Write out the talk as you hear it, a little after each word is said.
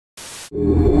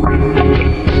Welcome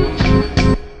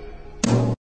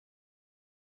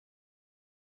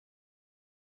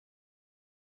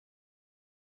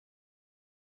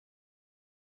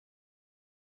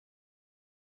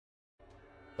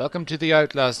to the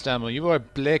OUTLAST demo. You are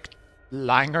Blake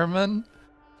Langerman?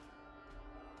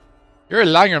 You're a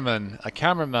Langerman, a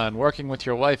cameraman working with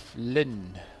your wife,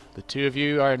 Lynn. The two of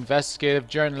you are investigative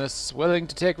journalists willing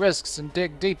to take risks and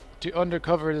dig deep to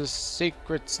uncover the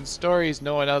secrets and stories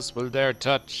no one else will dare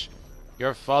touch.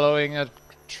 You're following a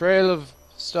trail of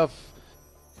stuff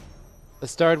that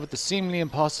started with the seemingly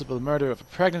impossible murder of a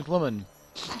pregnant woman.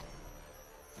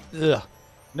 Ugh.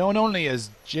 Known only as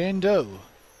Jane Doe.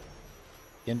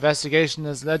 The investigation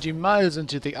has led you miles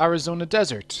into the Arizona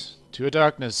desert, to a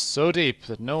darkness so deep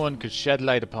that no one could shed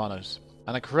light upon it,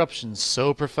 and a corruption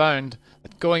so profound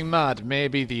that going mad may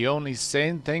be the only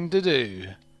sane thing to do.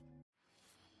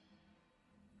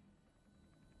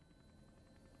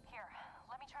 Here,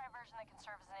 let me try a version that can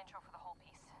serve as an intro for the whole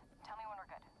piece. Tell me when we're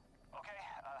good. Okay,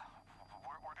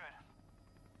 we're good.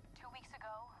 2 weeks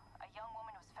ago, a young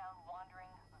woman was found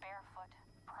wandering, barefoot,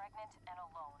 pregnant, and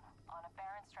alone on a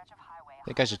barren stretch of highway. I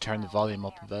think I should turn the volume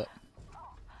up a bit.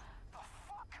 The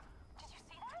fuck? Did you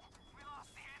see that? We lost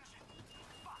the engine.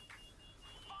 Fuck.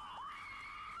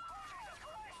 Jesus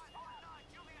Christ! Oh, no,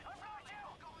 Juliet, I've got you!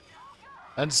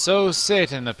 And so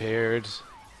Satan appeared,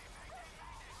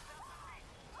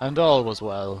 and all was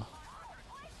well.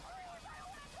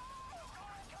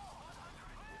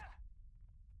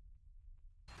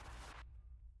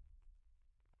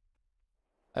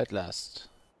 At last,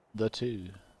 the two.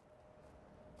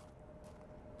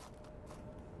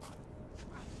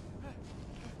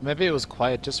 Maybe it was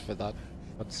quiet just for that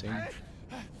scene.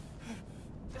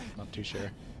 Not too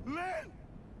sure.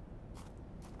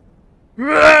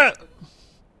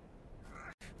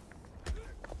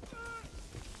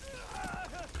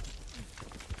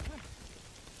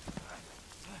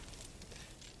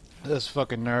 This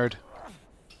fucking nerd.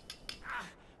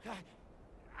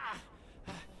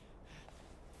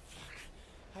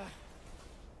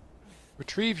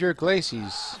 Retrieve your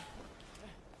glacies.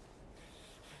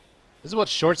 This is what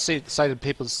short-sighted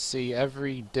people see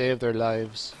every day of their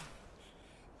lives.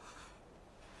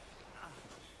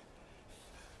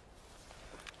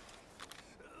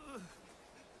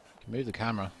 Can move the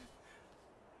camera.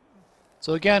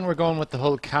 So again, we're going with the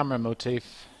whole camera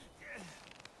motif.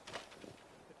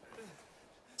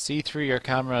 See through your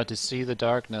camera to see the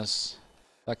darkness.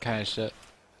 That kind of shit.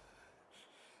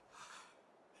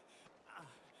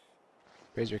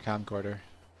 Raise your camcorder.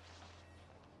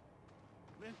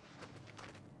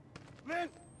 Lynn!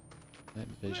 Night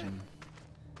vision.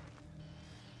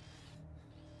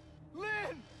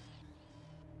 Lynn!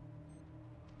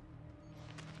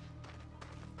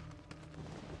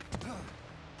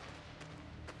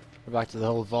 We're back to the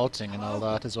whole vaulting and all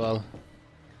that as well.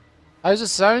 How's it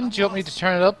sound? Do you want me to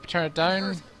turn it up, turn it down?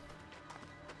 What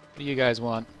do you guys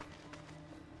want?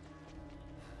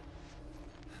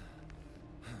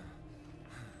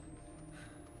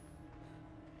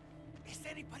 Is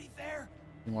anybody there?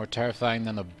 More terrifying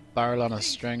than a barrel on a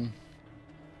string.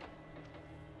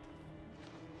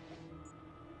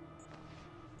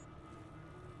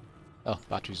 Oh,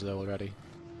 battery's low already.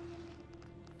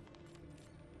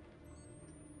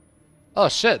 Oh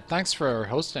shit, thanks for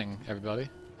hosting, everybody.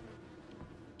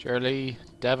 Shirley,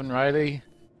 Devin Riley,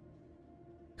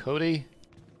 Cody.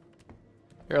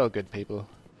 You're all good people.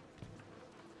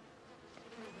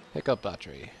 Pick up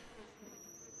battery.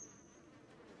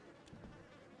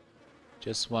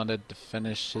 Just wanted to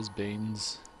finish his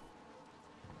beans.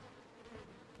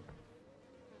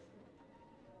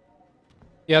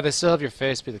 Yeah, they still have your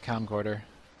face be the camcorder.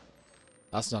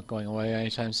 That's not going away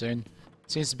anytime soon.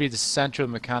 Seems to be the central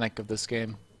mechanic of this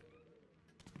game.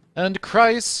 And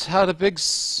Christ had a big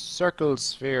circle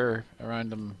sphere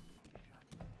around him.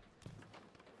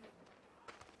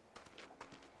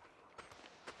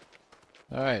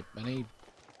 Alright, any...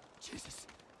 Jesus.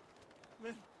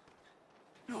 Lynn.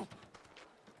 No.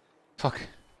 Fuck.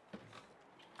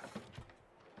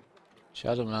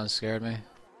 Shadow Man scared me.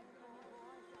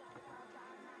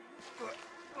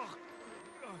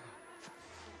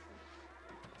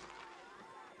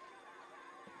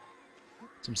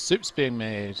 Some soup's being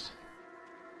made.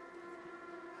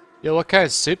 Yo, what kind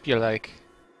of soup you like?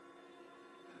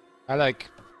 I like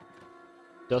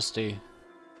dusty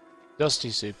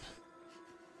soup.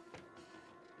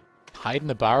 Hide in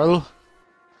the barrel?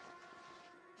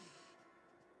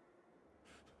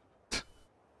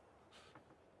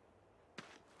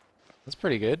 That's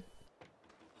pretty good.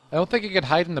 I don't think you could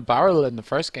hide in the barrel in the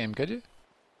first game, could you?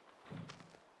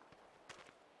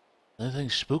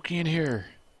 Anything spooky in here?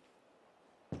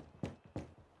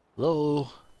 Hello?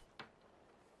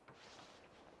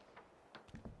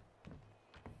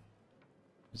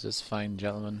 Is this fine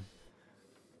gentleman?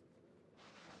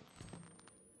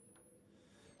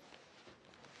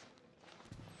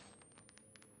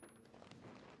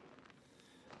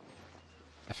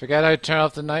 I forgot how to turn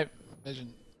off the night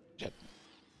vision. Shit.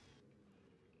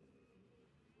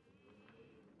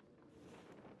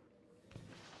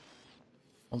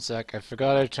 One sec, I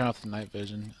forgot how to turn off the night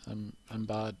vision. I'm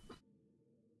bad.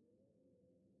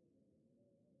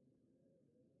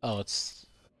 Oh, it's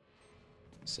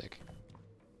sick.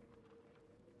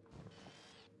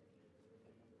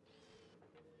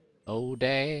 Oh,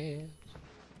 Dad.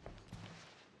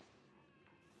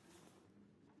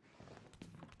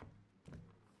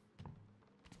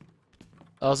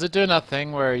 Oh, is it doing that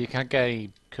thing where you can't get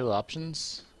any cool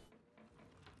options?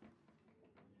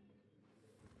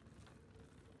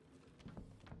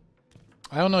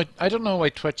 I don't know why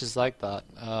Twitch is like that.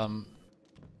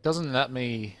 Doesn't let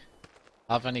me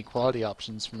have any quality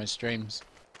options for my streams.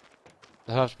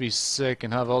 I have to be sick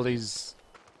and have all these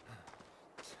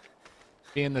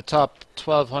be in the top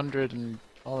 1200 and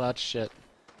all that shit.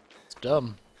 It's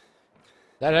dumb.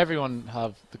 Let everyone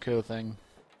have the cool thing.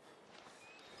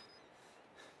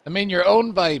 I mean, you're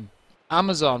owned by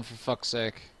Amazon, for fuck's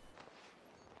sake.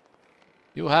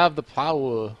 You have the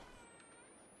power.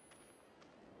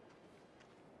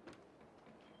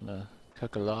 I'm gonna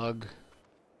cook a log.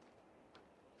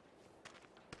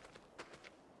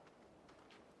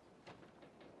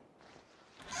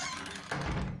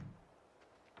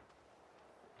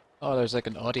 Oh, there's like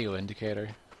an audio indicator.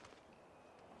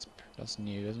 That's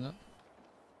new, isn't it?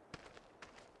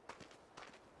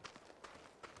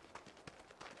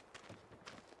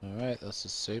 Alright, that's the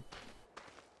soup.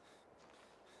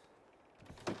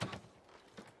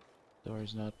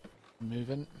 Door's not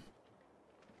moving.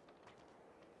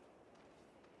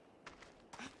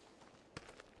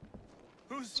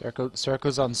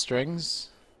 Circles on strings.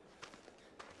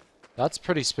 That's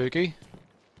pretty spooky.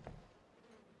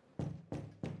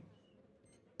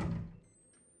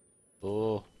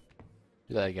 Oh,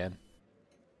 do that again.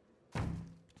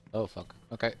 Oh fuck.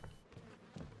 Okay.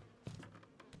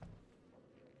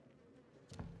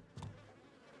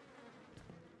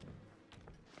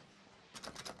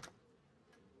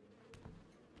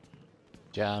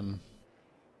 Jam.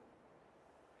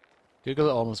 Google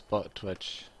almost bought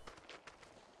Twitch.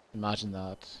 Imagine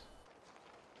that.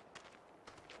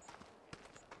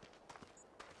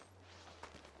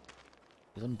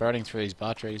 I'm burning through these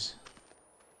batteries.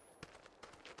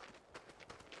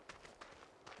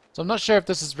 So I'm not sure if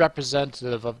this is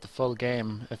representative of the full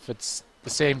game, if it's the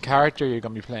same character you're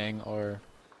gonna be playing, or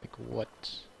like what.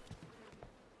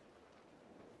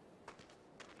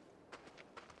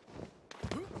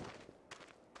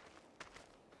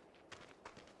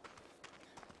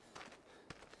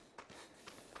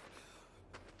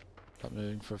 Stop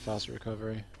moving for faster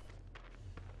recovery.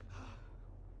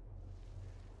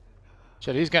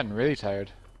 Shit, he's getting really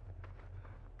tired.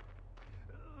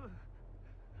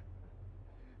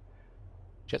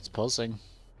 Shit's pulsing.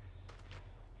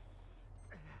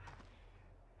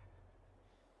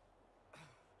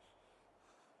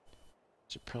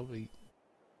 Should probably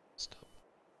stop.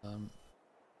 One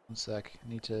sec. I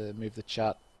need to move the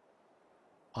chat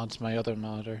onto my other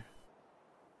monitor.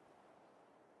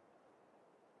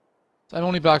 I'm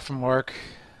only back from work.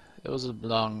 It was a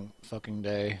long fucking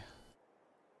day.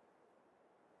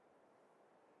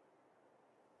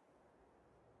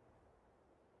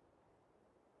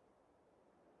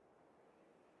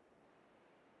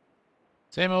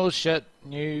 Same old shit,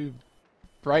 new,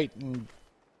 bright and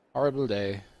horrible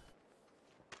day.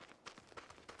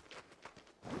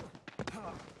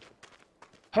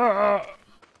 Ha!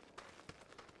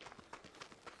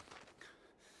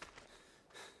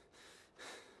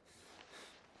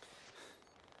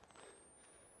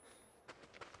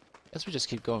 Guess we just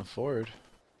keep going forward.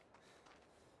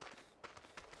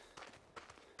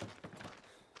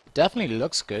 Definitely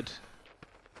looks good.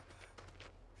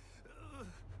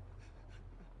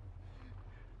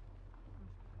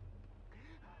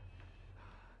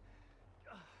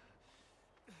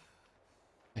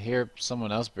 I hear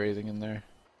someone else breathing in there.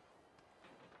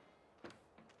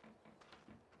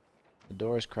 The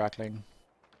door is crackling.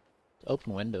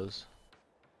 Open windows.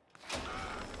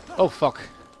 Oh fuck.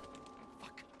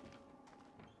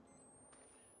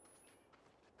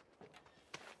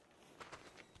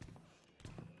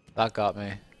 That got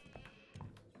me.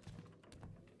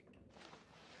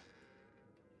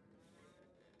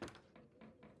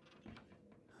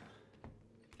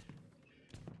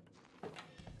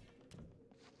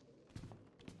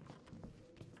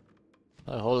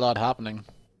 A whole lot happening.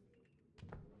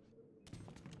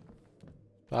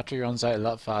 Battery runs out a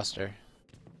lot faster.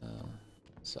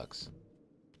 Sucks.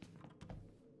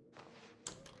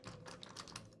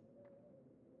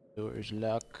 Door's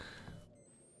lock.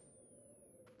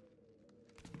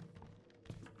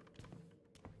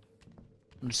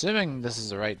 I'm assuming this is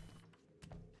the right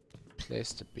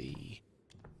place to be.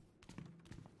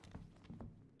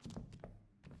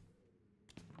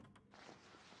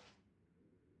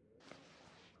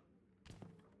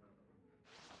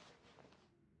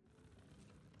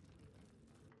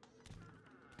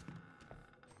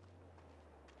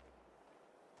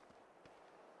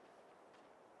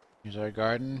 Here's our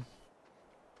garden.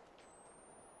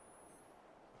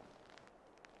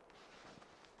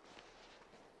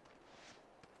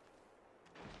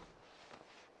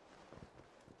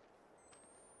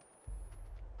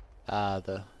 Ah,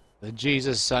 the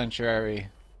Jesus Sanctuary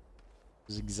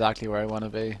is exactly where I want to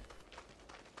be.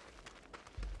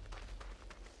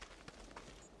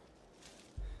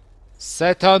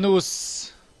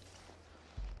 Satanus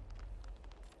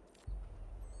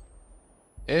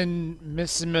in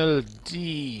Missimil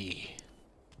D.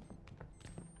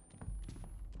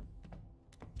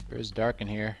 Sure is dark in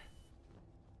here.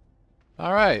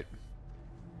 Alright.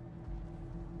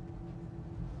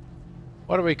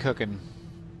 What are we cooking?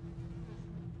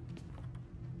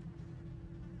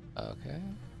 Okay.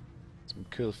 Some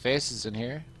cool faces in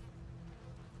here.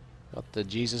 Got the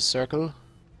Jesus circle.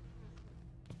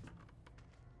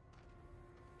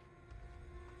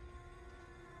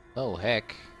 Oh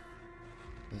heck.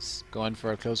 Let's go in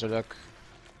for a closer look.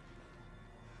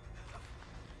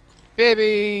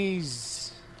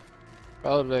 Babies!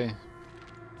 Probably.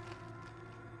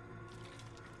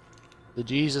 The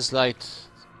Jesus light.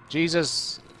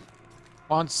 Jesus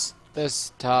wants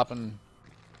this to happen.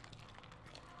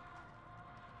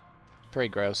 Pretty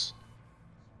gross.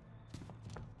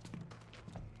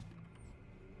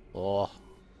 Oh.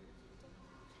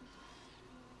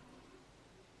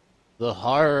 The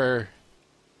horror.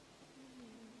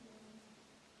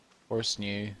 Of course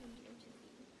new.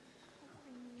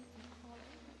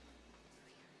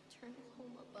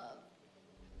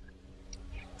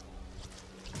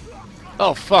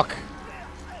 Oh fuck!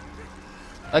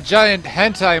 A giant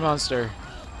hentai monster!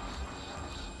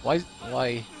 Why?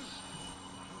 Why?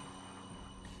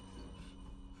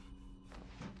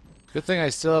 Good thing I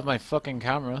still have my fucking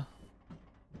camera.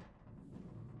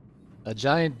 A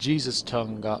giant Jesus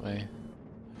tongue got me.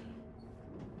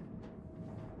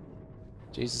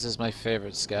 Jesus is my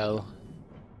favorite skull.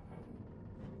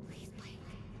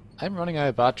 I'm running out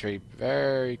of battery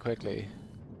very quickly.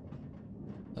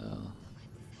 Oh.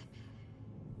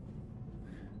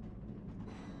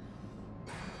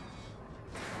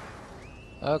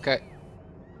 Okay.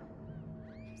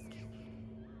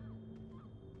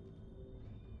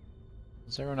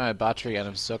 Once I run out of battery and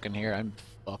I'm stuck in here, I'm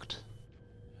fucked.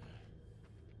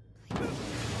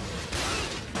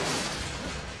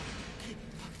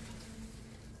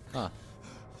 Huh.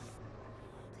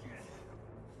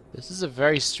 This is a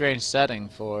very strange setting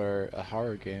for a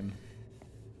horror game.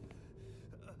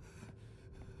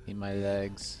 In my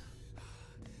legs.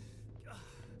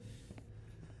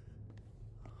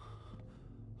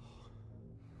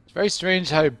 It's very strange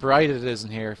how bright it is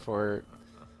in here for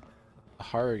a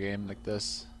horror game like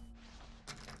this.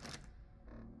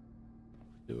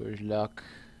 Doors lock.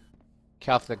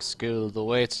 Catholic school, the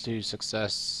way to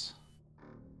success.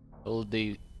 Hold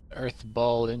the earth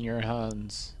ball in your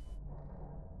hands.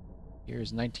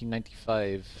 Here's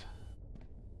 1995.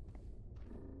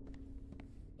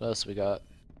 What else we got?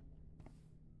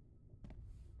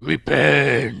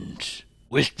 Repent!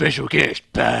 With special guest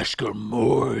Pascal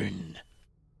Mourn.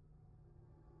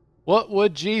 What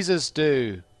would Jesus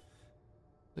do?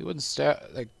 He wouldn't stand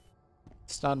in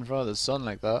front of the sun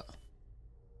like that.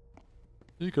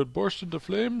 He could burst into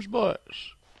flames, boys.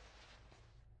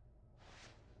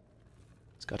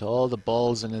 He's got all the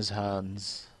balls in his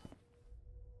hands.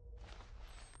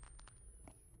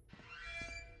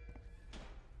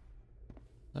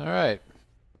 Alright.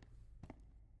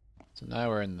 So now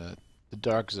we're in the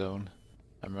dark zone.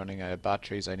 I'm running out of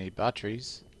batteries. I need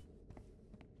batteries.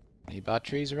 Any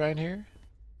batteries around here?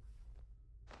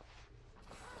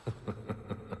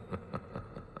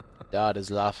 Dad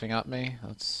is laughing at me.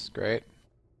 That's great.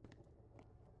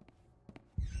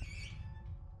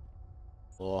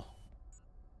 Oh.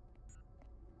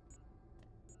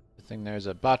 Good thing there's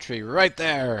a battery right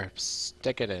there.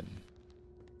 Stick it in.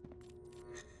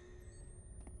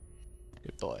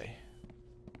 Good boy.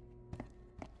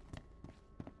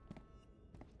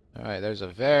 Alright, there's a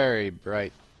very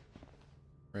bright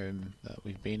room that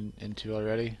we've been into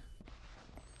already.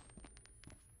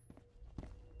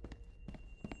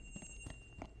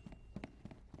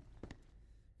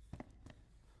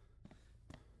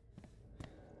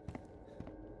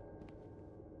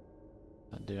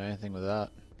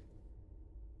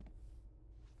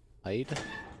 Hide.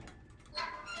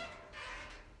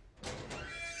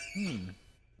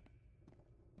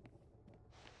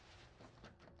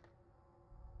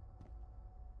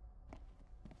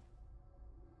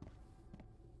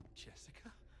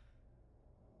 Jessica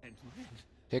and Lynn.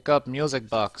 Pick up music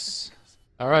box.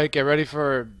 Alright, get ready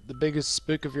for the biggest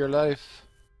spook of your life.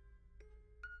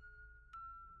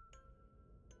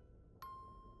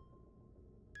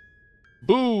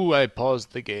 Boo! I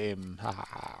paused the game.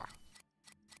 Haha.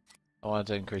 I wanted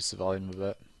to increase the volume a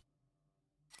bit.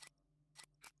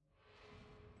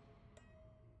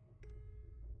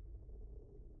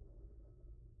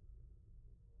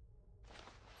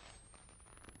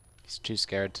 He's too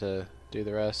scared to do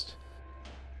the rest.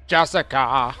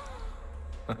 Jessica!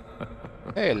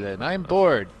 Hey Lynn, I'm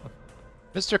bored.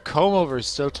 Mr. Comeover is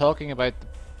still talking about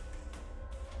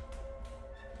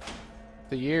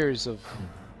the years of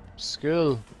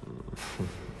school.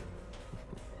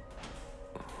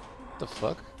 What the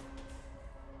fuck?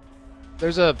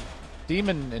 There's a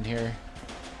demon in here.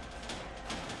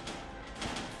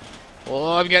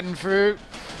 Oh, I'm getting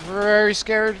very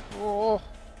scared. Oh.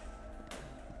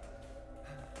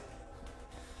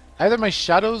 Either my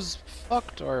shadow's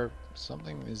fucked or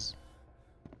something is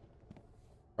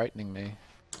frightening me.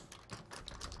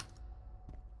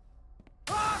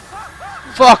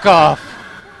 Fuck off!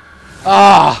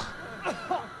 Ah!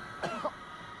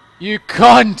 You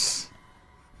cunt!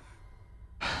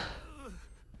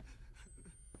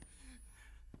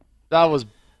 That was...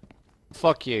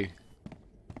 Fuck you.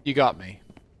 You got me.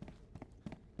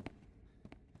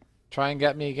 Try and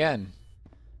get me again.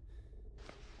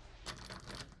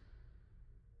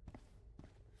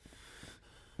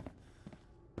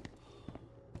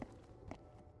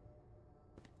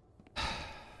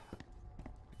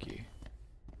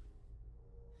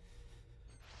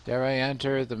 Dare I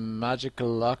enter the magical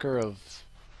locker of...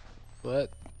 what?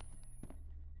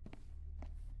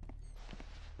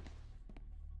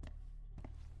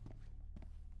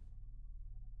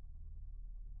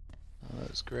 Oh,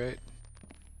 that's great.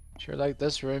 Sure like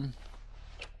this room.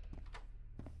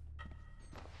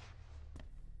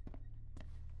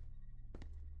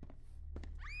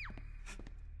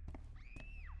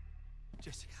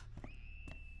 Jessica.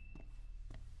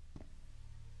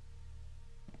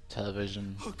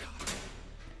 Television. Oh God.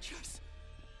 Jess.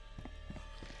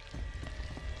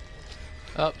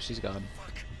 Oh, she's gone.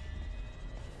 Fuck.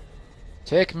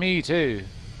 Take me too.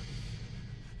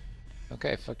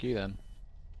 Okay, fuck you then.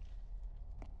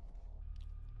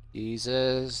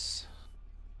 Jesus.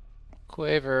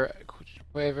 Quaver,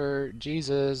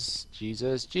 Jesus,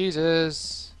 Jesus,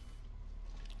 Jesus.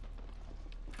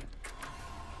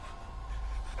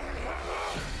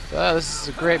 Wow, this is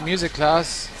a great music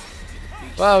class.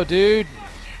 Wow, dude.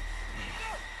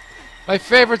 My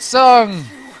favorite song.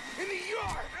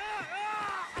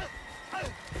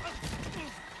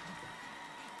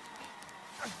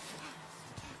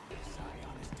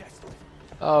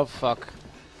 Oh, fuck.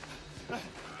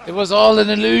 It was all an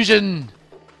illusion.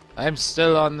 I'm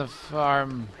still on the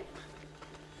farm.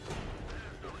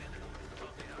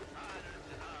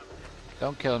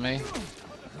 Don't kill me.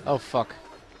 Oh, fuck.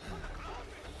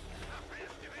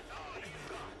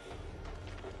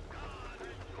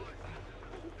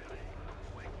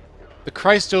 The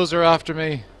Christos are after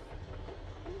me.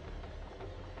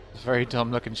 It's a very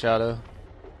dumb looking shadow.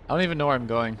 I don't even know where I'm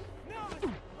going.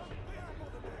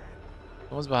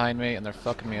 Someone's behind me and they're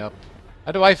fucking me up.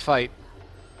 How do I fight?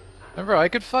 Remember I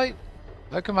could fight?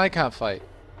 How come I can't fight?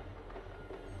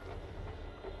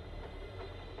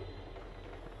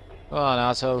 Come on,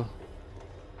 asshole.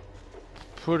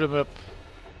 Put him up.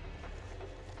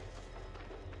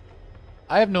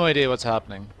 I have no idea what's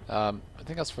happening. I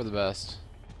think that's for the best.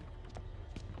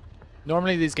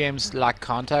 Normally these games lack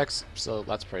context, so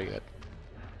that's pretty good.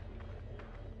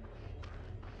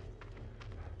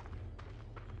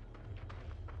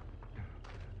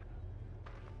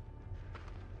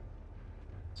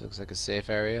 This looks like a safe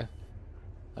area.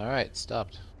 Alright,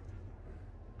 stopped.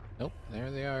 Nope, there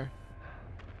they are.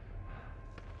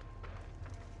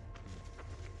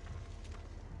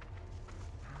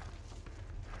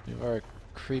 We have our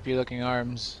creepy looking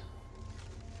arms.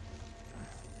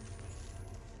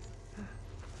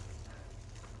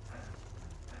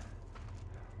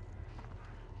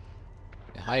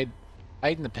 Hide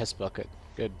in the piss bucket.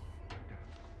 Good.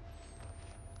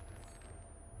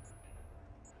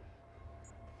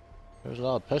 There's a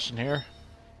lot of piss in here.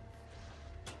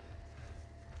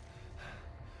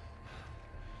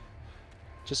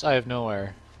 Just out of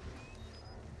nowhere,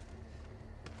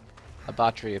 a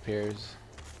battery appears.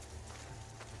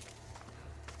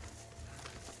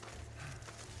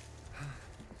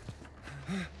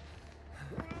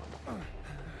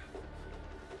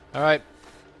 Alright.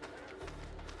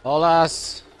 All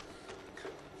ass.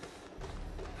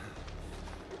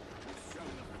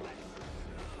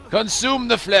 Consume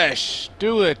the flesh!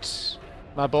 Do it,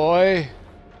 my boy.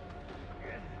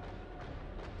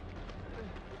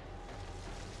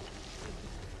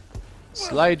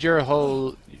 Slide your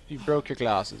hole. You broke your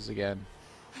glasses again.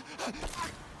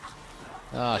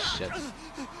 Ah, shit.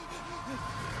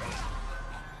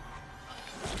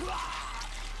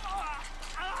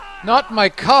 Not my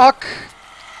cock!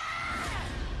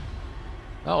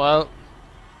 Oh well.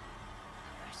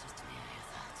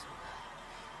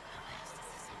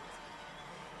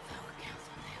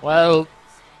 Well,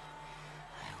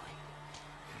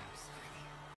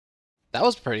 that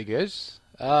was pretty good.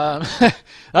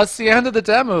 That's the end of the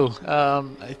demo.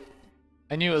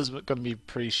 I knew it was going to be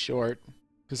pretty short,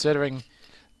 considering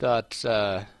that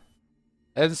I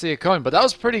didn't see it coming. But that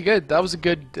was pretty good. That was a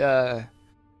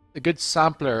good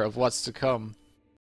sampler of what's to come.